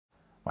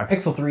My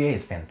Pixel 3a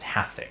is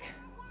fantastic.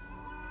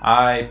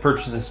 I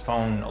purchased this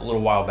phone a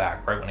little while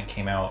back, right when it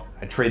came out.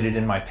 I traded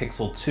in my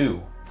Pixel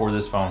 2 for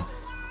this phone,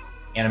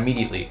 and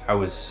immediately I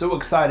was so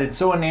excited,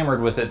 so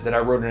enamored with it that I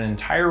wrote an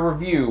entire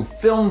review,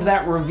 filmed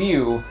that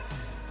review,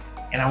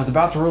 and I was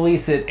about to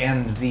release it,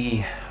 and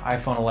the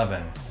iPhone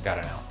 11 got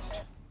announced.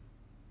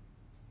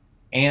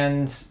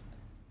 And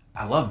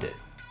I loved it.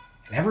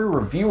 And every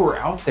reviewer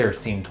out there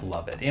seemed to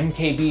love it.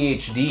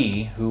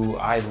 MKBHD, who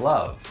I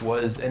love,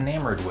 was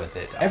enamored with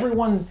it.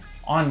 Everyone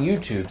on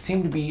YouTube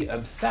seemed to be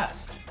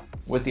obsessed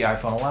with the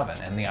iPhone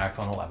 11 and the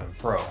iPhone 11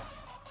 Pro.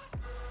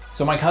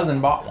 So my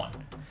cousin bought one,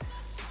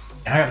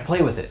 and I got to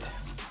play with it.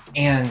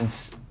 And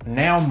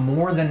now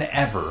more than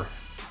ever,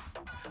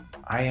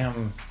 I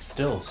am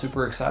still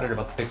super excited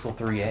about the Pixel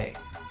 3a.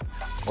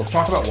 Let's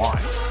talk about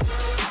why.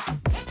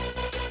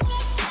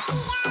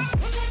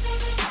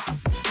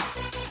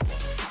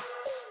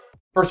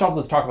 First off,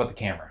 let's talk about the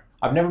camera.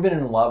 I've never been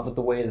in love with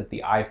the way that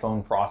the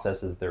iPhone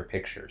processes their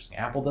pictures.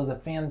 Apple does a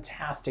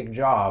fantastic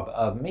job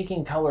of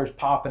making colors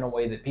pop in a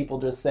way that people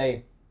just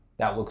say,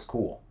 that looks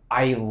cool.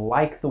 I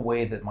like the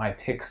way that my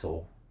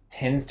Pixel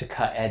tends to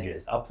cut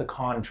edges, up the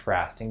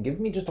contrast, and give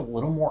me just a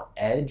little more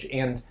edge,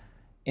 and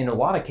in a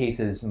lot of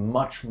cases,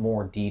 much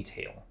more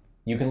detail.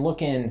 You can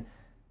look in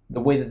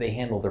the way that they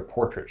handle their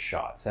portrait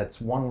shots.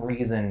 That's one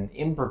reason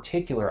in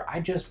particular I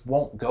just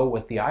won't go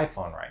with the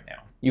iPhone right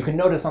now. You can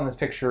notice on this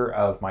picture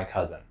of my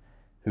cousin,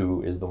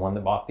 who is the one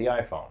that bought the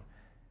iPhone,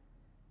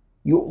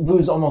 you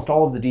lose almost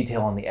all of the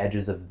detail on the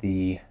edges of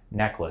the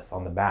necklace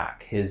on the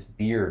back. His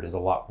beard is a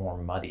lot more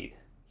muddied.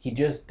 He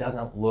just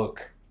doesn't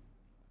look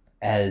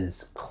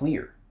as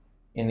clear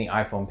in the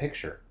iPhone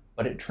picture,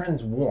 but it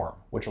trends warm,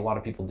 which a lot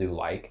of people do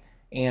like.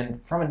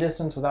 And from a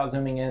distance without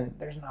zooming in,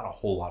 there's not a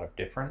whole lot of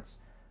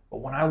difference. But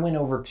when I went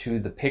over to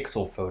the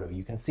Pixel photo,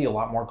 you can see a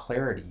lot more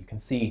clarity. You can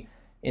see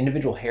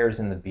individual hairs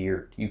in the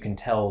beard. You can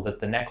tell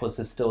that the necklace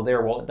is still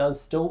there. While it does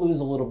still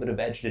lose a little bit of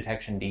edge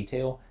detection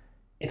detail,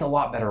 it's a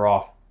lot better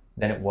off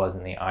than it was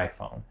in the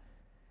iPhone.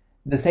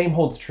 The same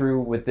holds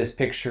true with this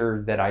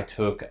picture that I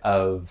took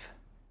of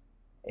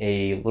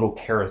a little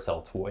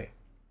carousel toy.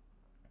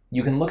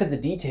 You can look at the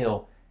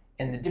detail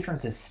and the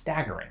difference is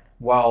staggering.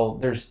 While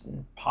there's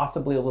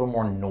possibly a little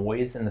more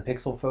noise in the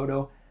Pixel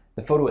photo,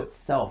 the photo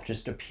itself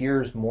just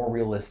appears more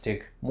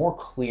realistic, more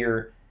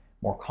clear,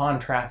 more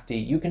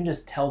contrasty. You can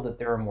just tell that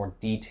there are more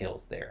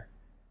details there.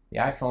 The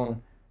iPhone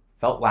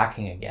felt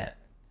lacking again.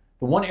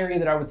 The one area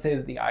that I would say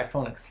that the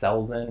iPhone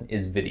excels in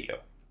is video.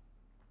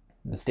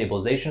 The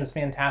stabilization is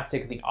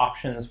fantastic. The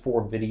options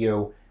for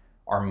video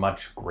are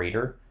much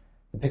greater.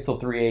 The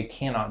Pixel 3a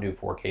cannot do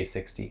 4K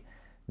 60.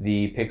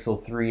 The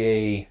Pixel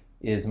 3a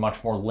is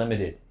much more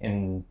limited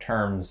in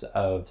terms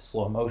of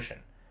slow motion.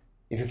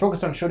 If you're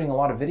focused on shooting a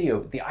lot of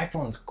video, the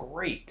iPhone's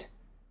great,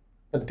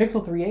 but the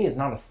Pixel 3a is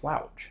not a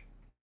slouch.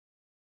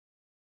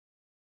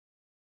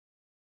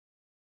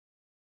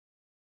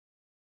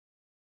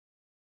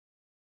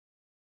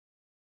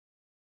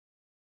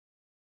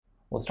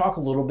 Let's talk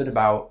a little bit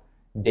about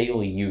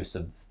daily use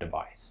of this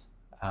device.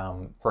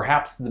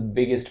 Perhaps the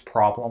biggest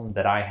problem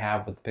that I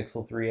have with the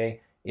Pixel 3a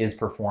is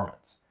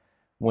performance.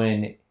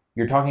 When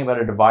you're talking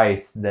about a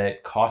device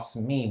that costs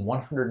me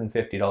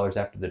 $150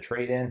 after the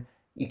trade-in,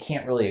 you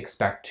can't really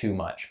expect too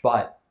much,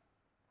 but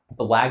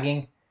the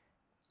lagging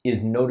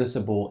is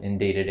noticeable in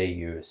day-to-day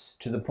use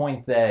to the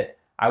point that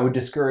I would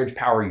discourage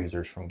power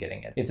users from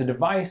getting it. It's a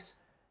device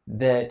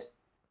that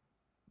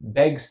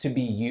begs to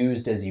be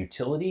used as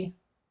utility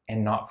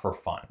and not for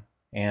fun.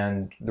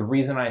 And the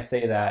reason I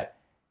say that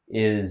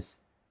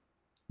is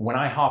when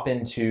I hop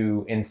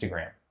into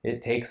Instagram,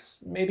 it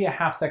takes maybe a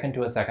half second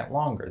to a second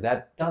longer.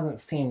 That doesn't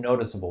seem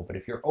noticeable, but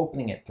if you're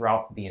opening it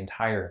throughout the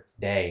entire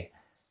day,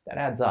 that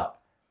adds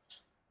up.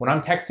 When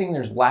I'm texting,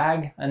 there's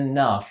lag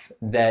enough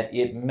that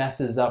it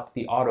messes up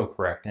the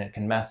autocorrect and it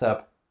can mess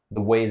up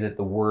the way that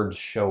the words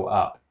show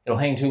up. It'll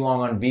hang too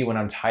long on V when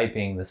I'm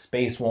typing, the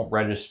space won't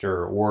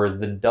register, or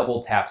the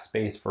double tap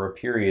space for a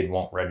period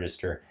won't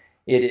register.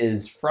 It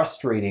is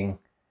frustrating,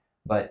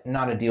 but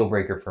not a deal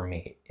breaker for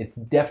me. It's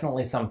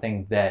definitely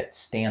something that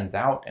stands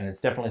out, and it's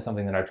definitely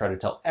something that I try to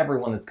tell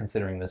everyone that's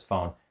considering this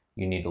phone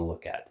you need to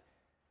look at.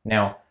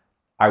 Now,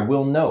 I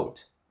will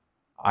note,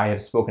 I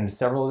have spoken to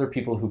several other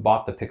people who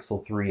bought the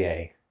Pixel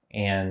 3a,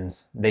 and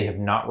they have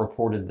not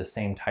reported the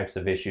same types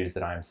of issues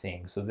that I'm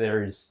seeing. So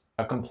there's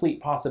a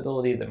complete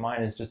possibility that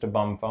mine is just a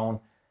bum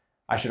phone.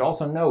 I should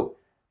also note,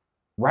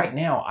 right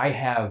now I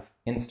have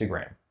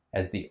Instagram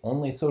as the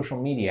only social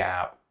media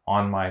app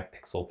on my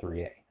Pixel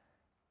 3a.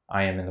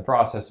 I am in the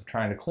process of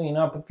trying to clean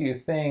up a few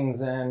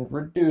things and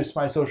reduce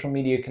my social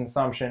media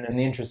consumption in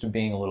the interest of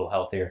being a little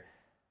healthier.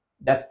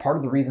 That's part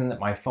of the reason that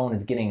my phone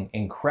is getting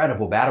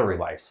incredible battery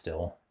life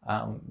still.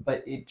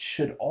 But it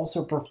should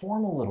also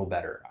perform a little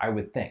better, I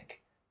would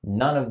think.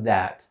 None of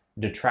that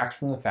detracts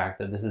from the fact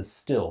that this is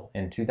still,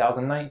 in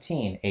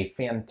 2019, a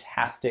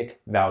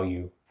fantastic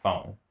value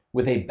phone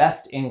with a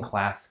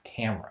best-in-class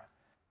camera.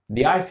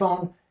 The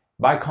iPhone,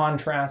 by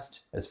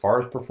contrast, as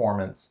far as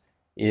performance,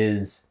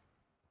 is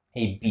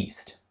a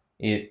beast.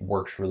 It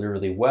works really,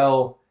 really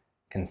well.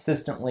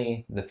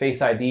 consistently. The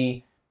Face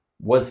ID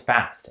was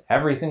fast.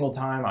 Every single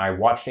time I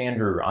watched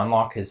Andrew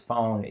unlock his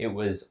phone, it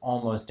was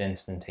almost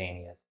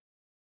instantaneous.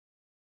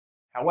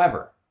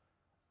 However,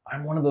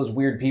 I'm one of those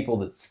weird people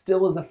that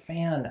still is a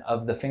fan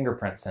of the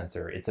fingerprint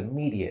sensor. It's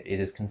immediate, it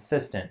is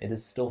consistent, it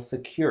is still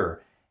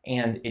secure,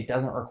 and it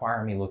doesn't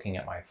require me looking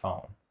at my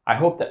phone. I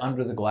hope that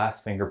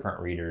under-the-glass fingerprint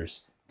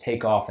readers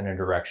take off in a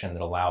direction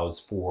that allows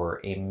for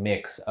a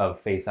mix of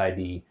Face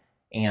ID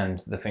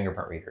and the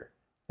fingerprint reader.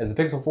 As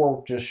the Pixel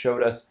 4 just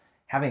showed us,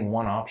 having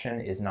one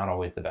option is not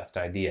always the best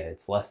idea.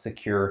 It's less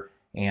secure,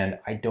 and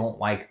I don't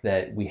like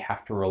that we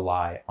have to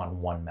rely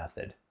on one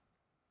method.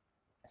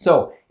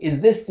 So,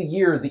 is this the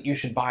year that you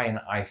should buy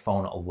an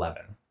iPhone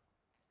 11?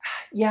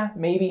 Yeah,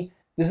 maybe.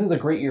 This is a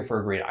great year for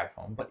a great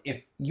iPhone, but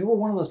if you were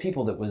one of those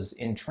people that was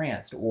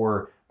entranced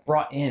or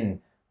brought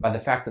in by the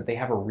fact that they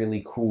have a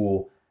really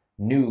cool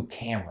new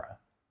camera,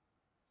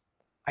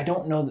 I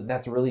don't know that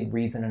that's really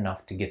reason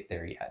enough to get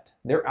there yet.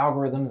 Their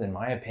algorithms, in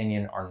my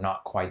opinion, are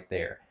not quite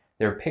there.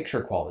 Their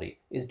picture quality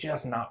is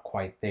just not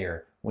quite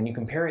there when you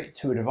compare it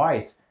to a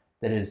device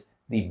that is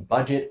the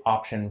budget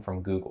option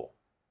from Google.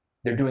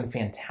 They're doing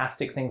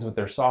fantastic things with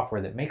their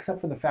software that makes up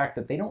for the fact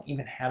that they don't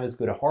even have as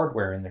good a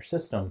hardware in their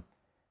system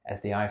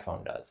as the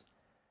iPhone does.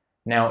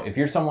 Now, if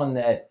you're someone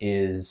that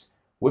is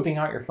whipping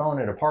out your phone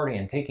at a party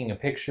and taking a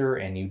picture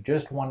and you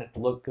just want it to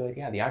look good,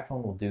 yeah, the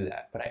iPhone will do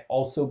that. But I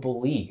also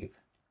believe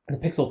the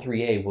Pixel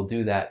 3a will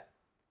do that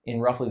in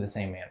roughly the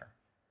same manner.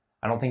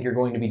 I don't think you're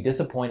going to be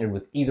disappointed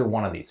with either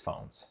one of these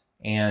phones.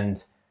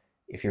 And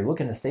if you're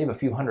looking to save a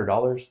few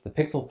 $100s, the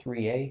Pixel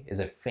 3a is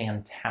a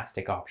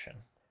fantastic option.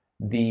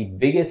 The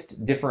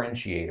biggest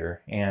differentiator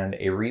and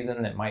a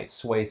reason that might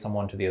sway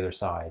someone to the other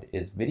side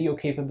is video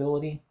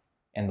capability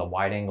and the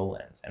wide-angle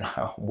lens. And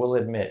I will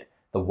admit,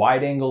 the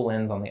wide-angle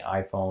lens on the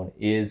iPhone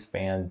is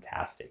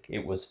fantastic.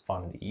 It was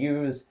fun to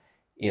use.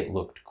 It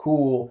looked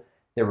cool.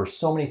 There were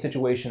so many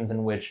situations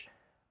in which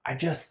I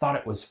just thought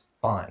it was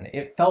fun.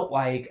 It felt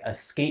like a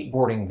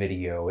skateboarding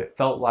video. It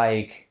felt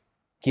like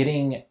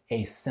getting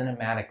a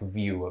cinematic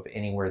view of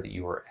anywhere that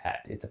you were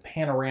at. It's a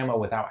panorama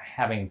without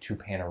having to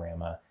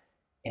panorama,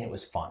 and it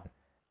was fun.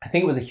 I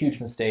think it was a huge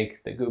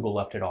mistake that Google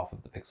left it off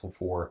of the Pixel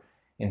 4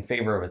 in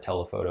favor of a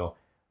telephoto,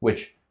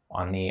 which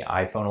on the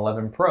iPhone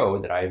 11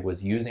 Pro that I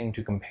was using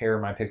to compare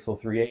my Pixel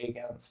 3a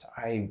against,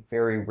 I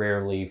very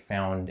rarely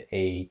found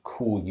a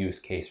cool use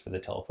case for the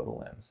telephoto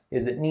lens.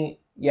 Is it neat?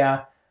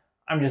 Yeah.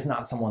 I'm just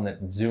not someone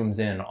that zooms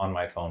in on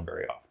my phone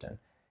very often.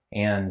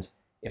 And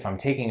if I'm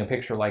taking a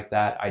picture like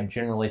that, I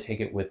generally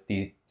take it with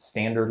the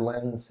standard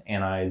lens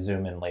and I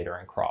zoom in later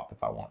and crop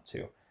if I want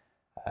to.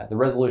 The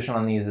resolution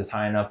on these is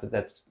high enough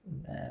that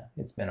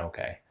it's been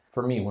okay.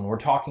 For me, when we're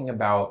talking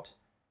about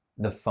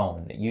the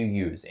phone that you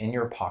use in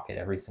your pocket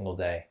every single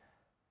day,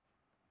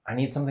 I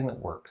need something that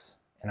works,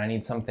 and I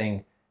need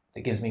something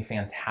that gives me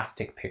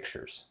fantastic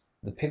pictures.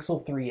 The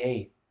Pixel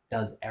 3a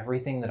does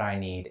everything that I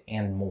need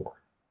and more.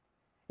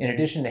 In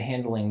addition to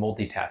handling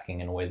multitasking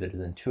in a way that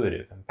is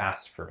intuitive and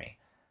fast for me,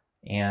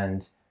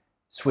 and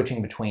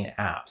switching between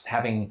apps,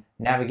 having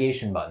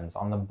navigation buttons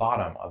on the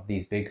bottom of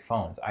these big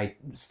phones. I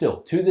still,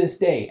 to this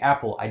day,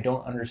 Apple, I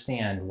don't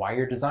understand why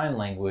your design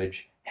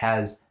language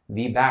has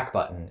the back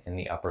button in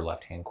the upper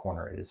left-hand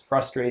corner. It is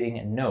frustrating,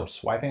 and no,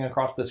 swiping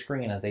across the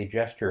screen as a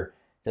gesture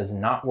does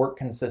not work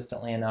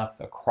consistently enough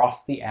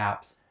across the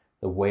apps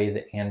the way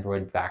the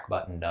Android back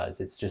button does.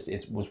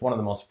 It was one of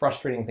the most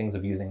frustrating things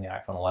of using the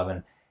iPhone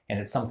 11, and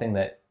it's something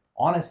that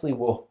honestly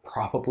will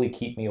probably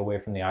keep me away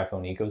from the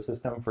iPhone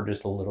ecosystem for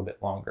just a little bit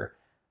longer.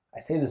 I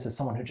say this as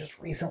someone who just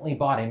recently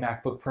bought a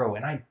MacBook Pro,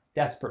 and I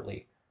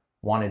desperately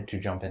wanted to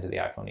jump into the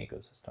iPhone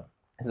ecosystem.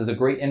 This is a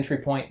great entry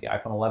point. The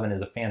iPhone 11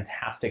 is a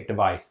fantastic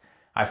device.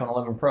 iPhone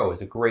 11 Pro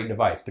is a great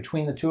device.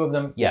 Between the two of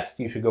them, yes,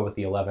 you should go with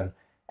the 11.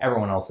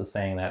 Everyone else is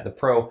saying that. The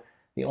Pro,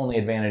 the only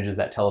advantage is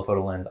that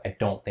telephoto lens. I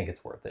don't think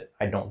it's worth it.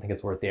 I don't think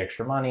it's worth the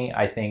extra money.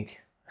 I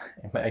think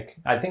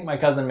my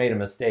cousin made a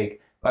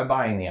mistake by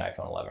buying the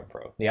iPhone 11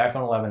 Pro. The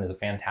iPhone 11 is a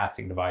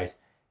fantastic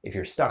device. If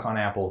you're stuck on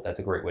Apple, that's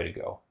a great way to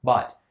go.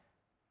 But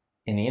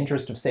in the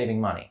interest of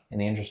saving money, in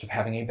the interest of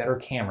having a better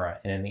camera,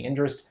 and in the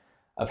interest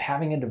of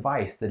having a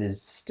device that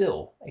is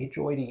still a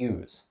joy to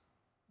use,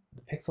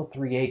 the Pixel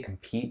 3a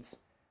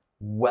competes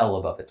well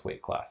above its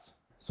weight class.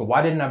 So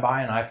why didn't I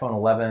buy an iPhone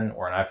 11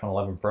 or an iPhone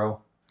 11 Pro?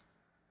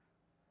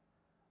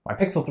 My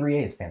Pixel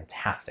 3a is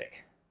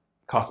fantastic.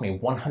 It cost me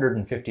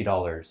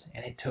 $150,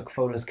 and it took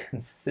photos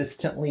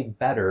consistently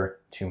better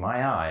to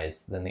my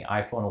eyes than the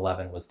iPhone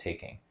 11 was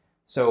taking.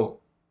 So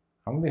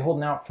I'm going to be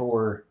holding out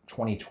for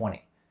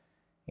 2020.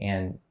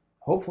 And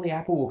hopefully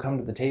Apple will come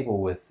to the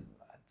table with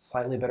a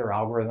slightly better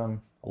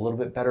algorithm, a little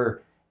bit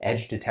better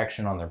edge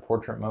detection on their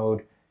portrait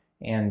mode,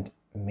 and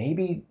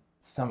maybe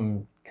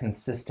some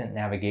consistent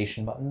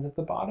navigation buttons at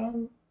the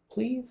bottom,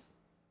 please.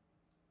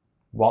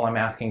 While I'm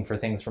asking for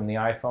things from the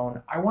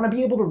iPhone, I want to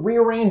be able to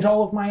rearrange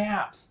all of my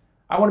apps.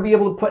 I want to be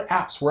able to put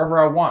apps wherever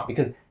I want,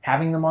 because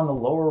having them on the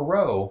lower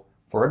row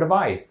for a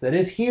device that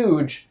is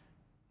huge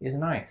is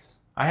nice.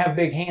 I have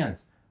big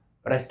hands,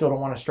 but I still don't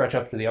want to stretch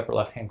up to the upper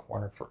left-hand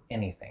corner for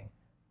anything.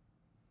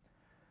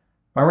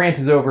 My rant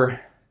is over.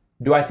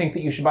 Do I think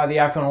that you should buy the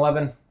iPhone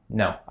 11?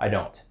 No, I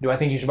don't. Do I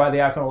think you should buy the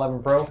iPhone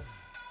 11 Pro?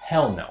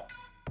 Hell no.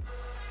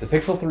 The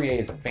Pixel 3a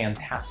is a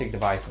fantastic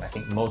device, and I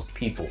think most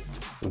people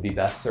would be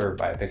best served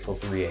by a Pixel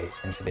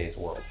 3a in today's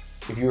world.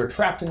 If you are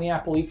trapped in the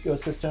Apple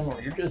ecosystem,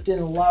 or you're just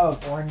in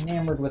love or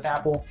enamored with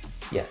Apple,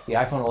 yes, the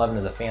iPhone 11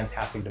 is a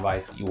fantastic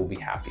device that you will be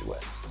happy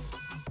with.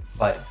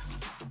 But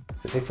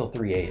the Pixel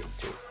 3a is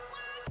too.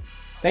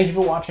 Thank you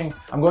for watching.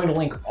 I'm going to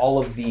link all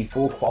of the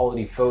full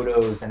quality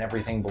photos and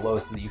everything below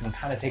so that you can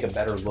kind of take a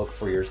better look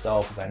for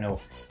yourself, because I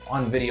know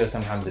on video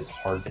sometimes it's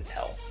hard to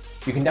tell.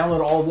 You can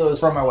download all of those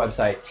from our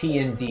website,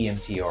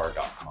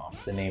 tndmtr.com.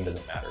 The name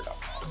doesn't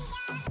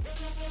matter.com.